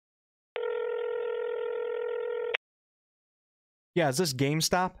Yeah, is this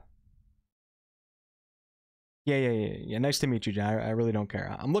GameStop? Yeah. Nice to meet you, John. I really don't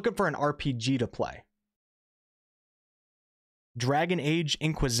care. I'm looking for an RPG to play. Dragon Age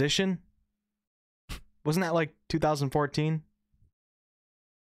Inquisition? Wasn't that like 2014?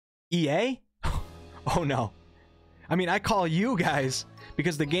 EA? Oh no. I mean, I call you guys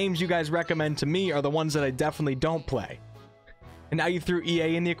because the games you guys recommend to me are the ones that I definitely don't play. And now you threw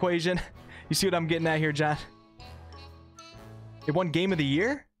EA in the equation? You see what I'm getting at here, John? It won Game of the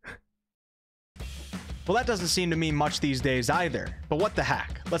Year? Well, that doesn't seem to mean much these days either. But what the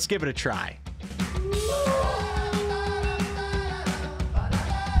heck? Let's give it a try.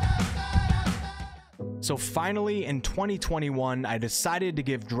 So finally, in 2021, I decided to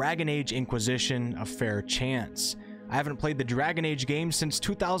give Dragon Age Inquisition a fair chance. I haven't played the Dragon Age game since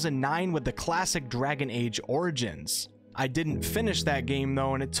 2009 with the classic Dragon Age Origins. I didn't finish that game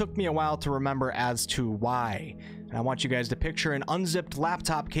though, and it took me a while to remember as to why. And I want you guys to picture an unzipped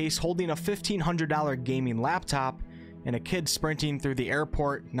laptop case holding a $1,500 gaming laptop and a kid sprinting through the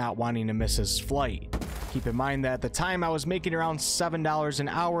airport not wanting to miss his flight. Keep in mind that at the time I was making around $7 an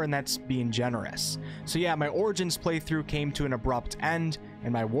hour, and that's being generous. So yeah, my Origins playthrough came to an abrupt end,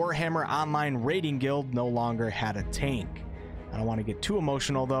 and my Warhammer Online raiding guild no longer had a tank. I don't want to get too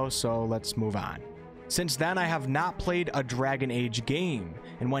emotional though, so let's move on. Since then, I have not played a Dragon Age game,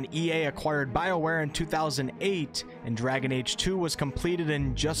 and when EA acquired BioWare in 2008 and Dragon Age 2 was completed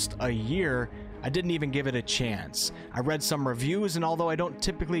in just a year, I didn't even give it a chance. I read some reviews, and although I don't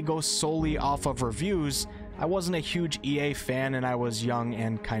typically go solely off of reviews, I wasn't a huge EA fan and I was young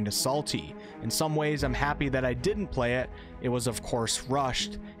and kinda salty. In some ways, I'm happy that I didn't play it. It was of course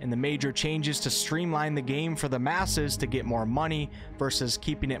rushed, and the major changes to streamline the game for the masses to get more money versus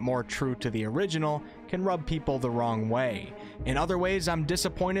keeping it more true to the original can rub people the wrong way. In other ways, I'm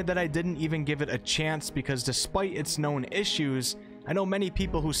disappointed that I didn't even give it a chance because despite its known issues, I know many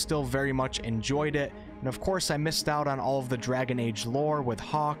people who still very much enjoyed it, and of course I missed out on all of the Dragon Age lore with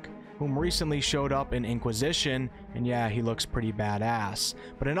Hawk, whom recently showed up in Inquisition, and yeah, he looks pretty badass.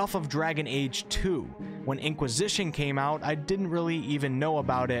 But enough of Dragon Age 2. When Inquisition came out, I didn't really even know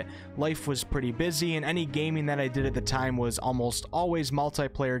about it. Life was pretty busy, and any gaming that I did at the time was almost always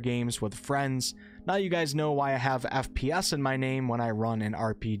multiplayer games with friends. Now you guys know why I have FPS in my name when I run an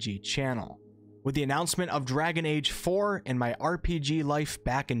RPG channel. With the announcement of Dragon Age 4 and my RPG life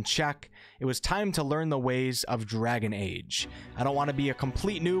back in check, it was time to learn the ways of Dragon Age. I don't want to be a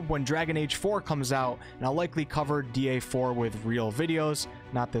complete noob when Dragon Age 4 comes out, and I'll likely cover DA4 with real videos,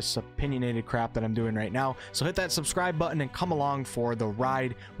 not this opinionated crap that I'm doing right now. So hit that subscribe button and come along for the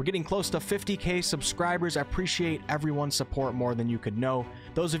ride. We're getting close to 50k subscribers. I appreciate everyone's support more than you could know.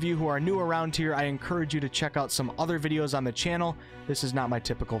 Those of you who are new around here, I encourage you to check out some other videos on the channel. This is not my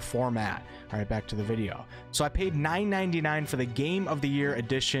typical format. All right, back to the video. So I paid $9.99 for the Game of the Year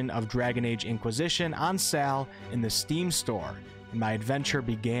edition of Dragon Age Inquisition on sale in the Steam store, and my adventure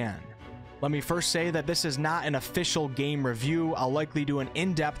began. Let me first say that this is not an official game review. I'll likely do an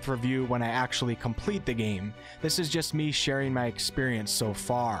in-depth review when I actually complete the game. This is just me sharing my experience so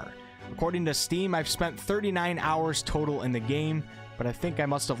far. According to Steam, I've spent 39 hours total in the game, but I think I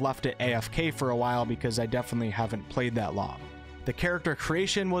must have left it AFK for a while because I definitely haven't played that long. The character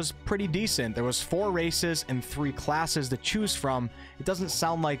creation was pretty decent. There was 4 races and 3 classes to choose from. It doesn't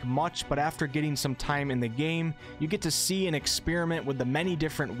sound like much, but after getting some time in the game, you get to see and experiment with the many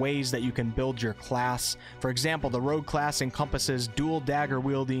different ways that you can build your class. For example, the rogue class encompasses dual dagger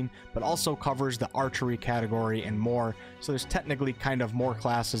wielding, but also covers the archery category and more, so there's technically kind of more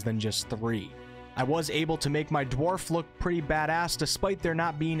classes than just 3. I was able to make my dwarf look pretty badass despite there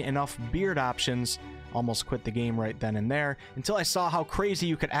not being enough beard options. Almost quit the game right then and there until I saw how crazy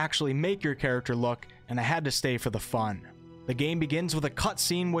you could actually make your character look, and I had to stay for the fun. The game begins with a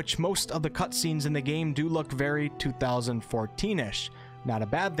cutscene, which most of the cutscenes in the game do look very 2014-ish. Not a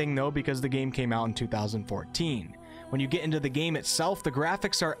bad thing though, because the game came out in 2014. When you get into the game itself, the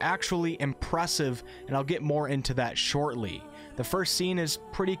graphics are actually impressive, and I'll get more into that shortly. The first scene is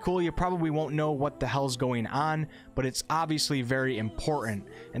pretty cool. You probably won't know what the hell's going on, but it's obviously very important.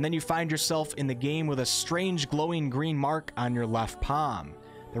 And then you find yourself in the game with a strange glowing green mark on your left palm.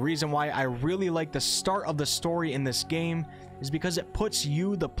 The reason why I really like the start of the story in this game is because it puts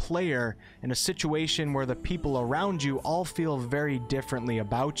you, the player, in a situation where the people around you all feel very differently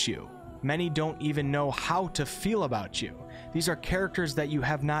about you. Many don't even know how to feel about you. These are characters that you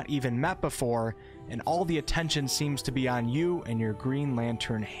have not even met before, and all the attention seems to be on you and your Green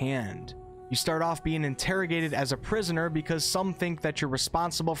Lantern hand. You start off being interrogated as a prisoner because some think that you're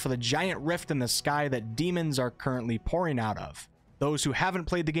responsible for the giant rift in the sky that demons are currently pouring out of. Those who haven't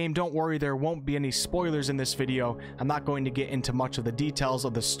played the game, don't worry, there won't be any spoilers in this video. I'm not going to get into much of the details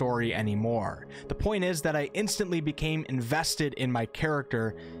of the story anymore. The point is that I instantly became invested in my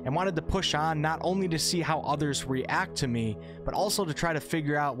character and wanted to push on, not only to see how others react to me, but also to try to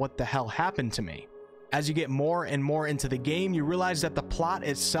figure out what the hell happened to me. As you get more and more into the game, you realize that the plot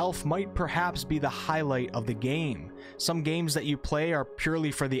itself might perhaps be the highlight of the game. Some games that you play are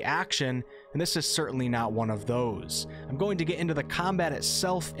purely for the action, and this is certainly not one of those. I'm going to get into the combat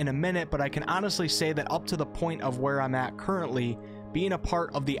itself in a minute, but I can honestly say that up to the point of where I'm at currently, being a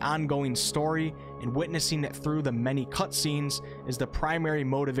part of the ongoing story and witnessing it through the many cutscenes is the primary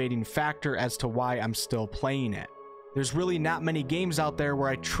motivating factor as to why I'm still playing it. There's really not many games out there where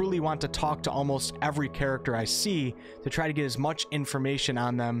I truly want to talk to almost every character I see to try to get as much information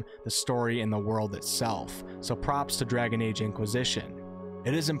on them, the story, and the world itself. So props to Dragon Age Inquisition.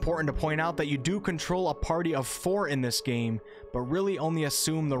 It is important to point out that you do control a party of 4 in this game, but really only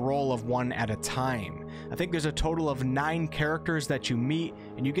assume the role of 1 at a time. I think there's a total of 9 characters that you meet,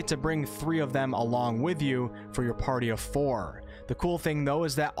 and you get to bring 3 of them along with you for your party of 4. The cool thing though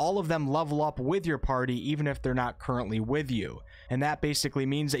is that all of them level up with your party even if they're not currently with you, and that basically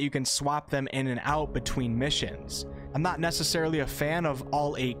means that you can swap them in and out between missions. I'm not necessarily a fan of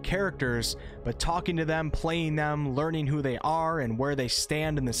all 8 characters, but talking to them, playing them, learning who they are and where they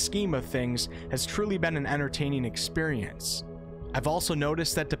stand in the scheme of things has truly been an entertaining experience. I've also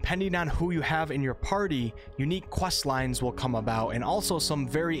noticed that depending on who you have in your party, unique quest lines will come about, and also some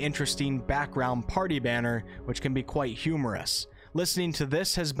very interesting background party banner, which can be quite humorous. Listening to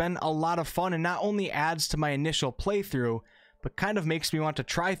this has been a lot of fun and not only adds to my initial playthrough, but kind of makes me want to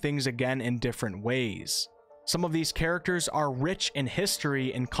try things again in different ways. Some of these characters are rich in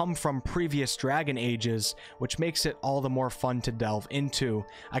history and come from previous Dragon Ages, which makes it all the more fun to delve into.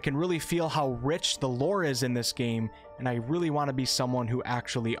 I can really feel how rich the lore is in this game, and I really want to be someone who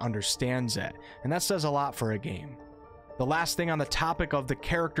actually understands it, and that says a lot for a game. The last thing on the topic of the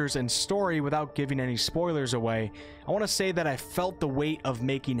characters and story, without giving any spoilers away, I want to say that I felt the weight of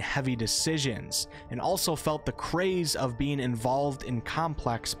making heavy decisions, and also felt the craze of being involved in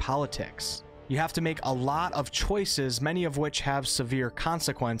complex politics. You have to make a lot of choices, many of which have severe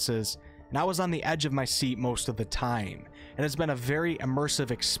consequences, and I was on the edge of my seat most of the time. It has been a very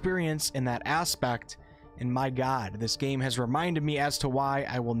immersive experience in that aspect, and my god, this game has reminded me as to why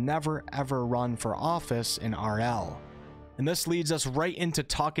I will never ever run for office in RL. And this leads us right into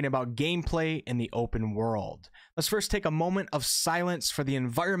talking about gameplay in the open world. Let's first take a moment of silence for the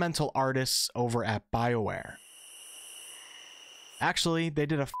environmental artists over at BioWare. Actually, they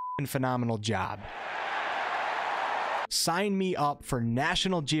did a phenomenal job. Sign me up for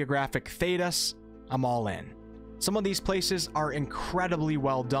National Geographic Thetis, I'm all in. Some of these places are incredibly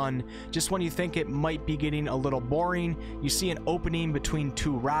well done. Just when you think it might be getting a little boring, you see an opening between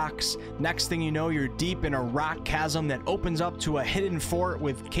 2 rocks. Next thing you know, you're deep in a rock chasm that opens up to a hidden fort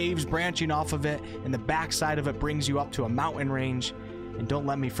with caves branching off of it, and the backside of it brings you up to a mountain range. And don't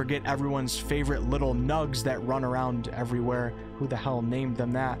let me forget everyone's favorite little nugs that run around everywhere. Who the hell named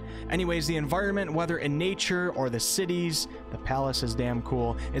them that? Anyways, the environment, whether in nature or the cities, the palace is damn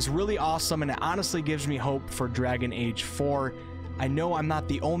cool, is really awesome, and it honestly gives me hope for Dragon Age 4. I know I'm not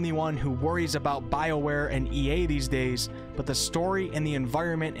the only one who worries about BioWare and EA these days, but the story and the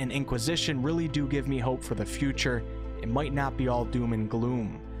environment and Inquisition really do give me hope for the future. It might not be all doom and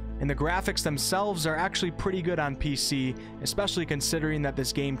gloom. And the graphics themselves are actually pretty good on PC, especially considering that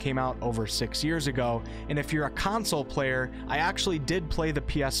this game came out over 6 years ago. And if you're a console player, I actually did play the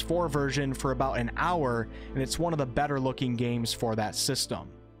PS4 version for about an hour, and it's one of the better looking games for that system.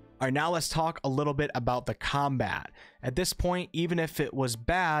 Alright, now let's talk a little bit about the combat. At this point, even if it was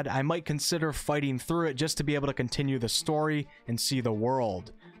bad, I might consider fighting through it just to be able to continue the story and see the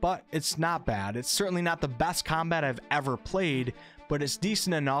world. But it's not bad. It's certainly not the best combat I've ever played, but it's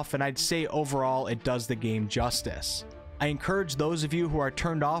decent enough, and I'd say overall it does the game justice. I encourage those of you who are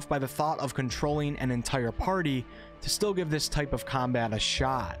turned off by the thought of controlling an entire party to still give this type of combat a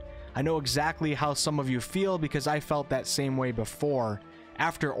shot. I know exactly how some of you feel because I felt that same way before.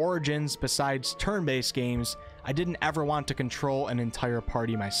 After Origins, besides turn-based games, I didn't ever want to control an entire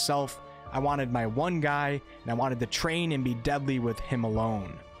party myself. I wanted my one guy, and I wanted to train and be deadly with him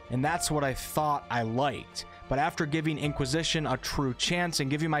alone. And that's what I thought I liked. But after giving Inquisition a true chance and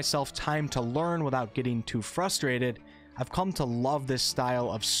giving myself time to learn without getting too frustrated, I've come to love this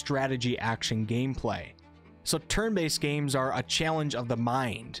style of strategy action gameplay. So turn-based games are a challenge of the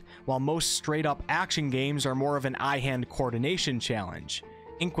mind, while most straight-up action games are more of an eye-hand coordination challenge.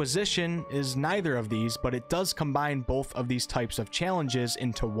 Inquisition is neither of these, but it does combine both of these types of challenges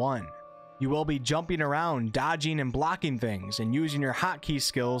into one. You will be jumping around, dodging and blocking things, and using your hotkey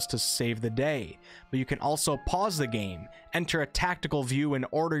skills to save the day. But you can also pause the game, enter a tactical view, and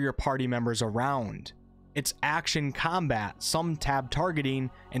order your party members around. It's action combat, some tab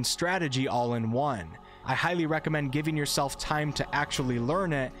targeting, and strategy all in one. I highly recommend giving yourself time to actually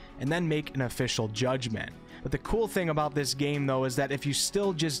learn it and then make an official judgment. But the cool thing about this game though is that if you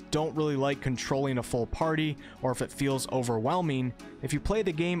still just don't really like controlling a full party, or if it feels overwhelming, if you play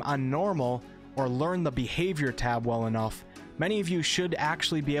the game on normal or learn the behavior tab well enough, many of you should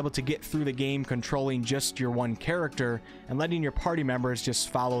actually be able to get through the game controlling just your one character and letting your party members just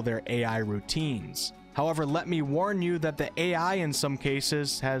follow their AI routines. However, let me warn you that the AI in some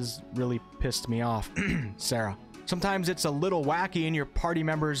cases has really pissed me off. Sarah. Sometimes it's a little wacky and your party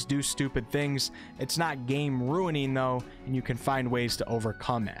members do stupid things. It's not game ruining though, and you can find ways to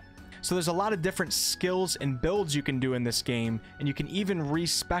overcome it. So there's a lot of different skills and builds you can do in this game, and you can even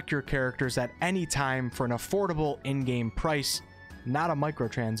respec your characters at any time for an affordable in-game price. Not a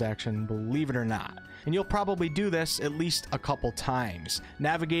microtransaction, believe it or not. And you'll probably do this at least a couple times.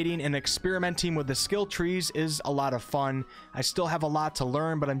 Navigating and experimenting with the skill trees is a lot of fun. I still have a lot to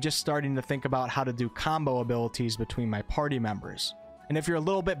learn, but I'm just starting to think about how to do combo abilities between my party members. And if you're a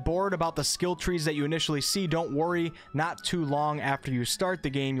little bit bored about the skill trees that you initially see, don't worry. Not too long after you start the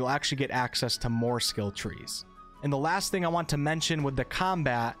game, you'll actually get access to more skill trees. And the last thing I want to mention with the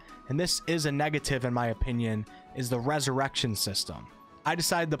combat, and this is a negative in my opinion, is the resurrection system. I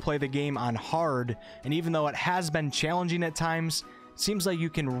decided to play the game on hard, and even though it has been challenging at times, it seems like you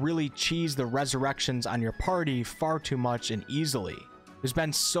can really cheese the resurrections on your party far too much and easily. There's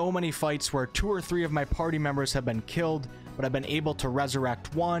been so many fights where 2 or 3 of my party members have been killed, but I've been able to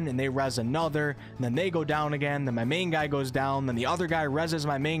resurrect one and they res another, and then they go down again, then my main guy goes down, then the other guy reses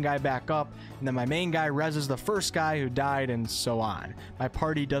my main guy back up, and then my main guy reses the first guy who died, and so on. My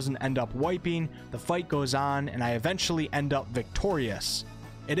party doesn't end up wiping, the fight goes on, and I eventually end up victorious.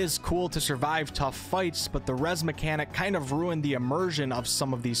 It is cool to survive tough fights, but the res mechanic kind of ruined the immersion of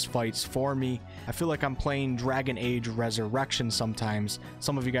some of these fights for me. I feel like I'm playing Dragon Age Resurrection sometimes.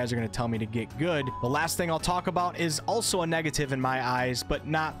 Some of you guys are going to tell me to get good. The last thing I'll talk about is also a negative in my eyes, but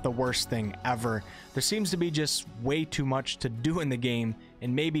not the worst thing ever. There seems to be just way too much to do in the game,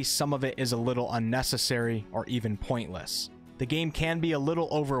 and maybe some of it is a little unnecessary or even pointless. The game can be a little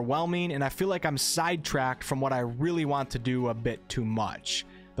overwhelming, and I feel like I'm sidetracked from what I really want to do a bit too much.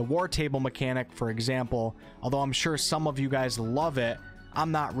 The war table mechanic, for example, although I'm sure some of you guys love it,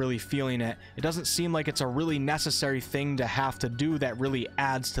 I'm not really feeling it. It doesn't seem like it's a really necessary thing to have to do that really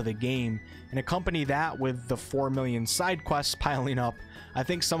adds to the game. And accompany that with the 4 million side quests piling up, I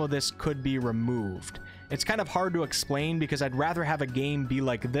think some of this could be removed. It's kind of hard to explain because I'd rather have a game be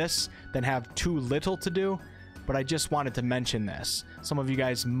like this than have too little to do. But I just wanted to mention this. Some of you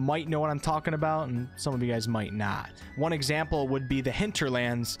guys might know what I'm talking about, and some of you guys might not. One example would be the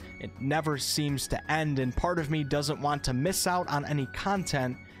hinterlands. It never seems to end, and part of me doesn't want to miss out on any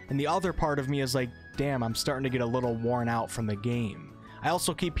content, and the other part of me is like, damn, I'm starting to get a little worn out from the game. I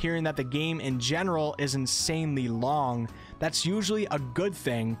also keep hearing that the game in general is insanely long. That's usually a good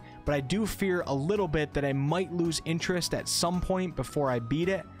thing, but I do fear a little bit that I might lose interest at some point before I beat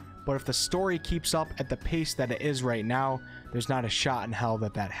it. But if the story keeps up at the pace that it is right now, there's not a shot in hell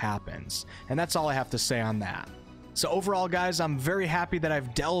that that happens. And that's all I have to say on that. So overall, guys, I'm very happy that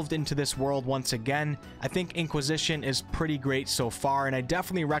I've delved into this world once again. I think Inquisition is pretty great so far, and I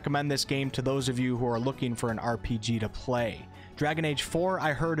definitely recommend this game to those of you who are looking for an RPG to play. Dragon Age 4,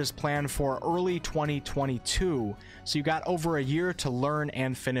 I heard, is planned for early 2022, so you got over a year to learn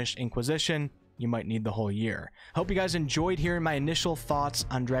and finish Inquisition. You might need the whole year. Hope you guys enjoyed hearing my initial thoughts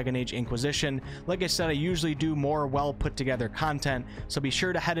on Dragon Age Inquisition. Like I said, I usually do more well put together content, so be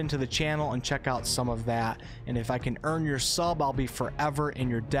sure to head into the channel and check out some of that. And if I can earn your sub, I'll be forever in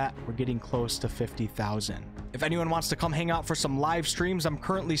your debt. We're getting close to 50,000. If anyone wants to come hang out for some live streams, I'm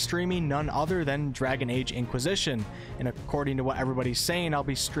currently streaming none other than Dragon Age Inquisition. And according to what everybody's saying, I'll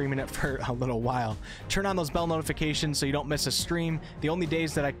be streaming it for a little while. Turn on those bell notifications so you don't miss a stream. The only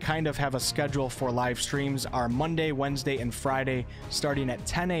days that I kind of have a schedule for live streams are Monday, Wednesday, and Friday, starting at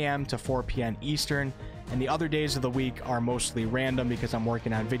 10 a.m. to 4 p.m. Eastern. And the other days of the week are mostly random because I'm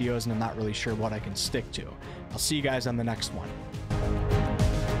working on videos and I'm not really sure what I can stick to. I'll see you guys on the next one.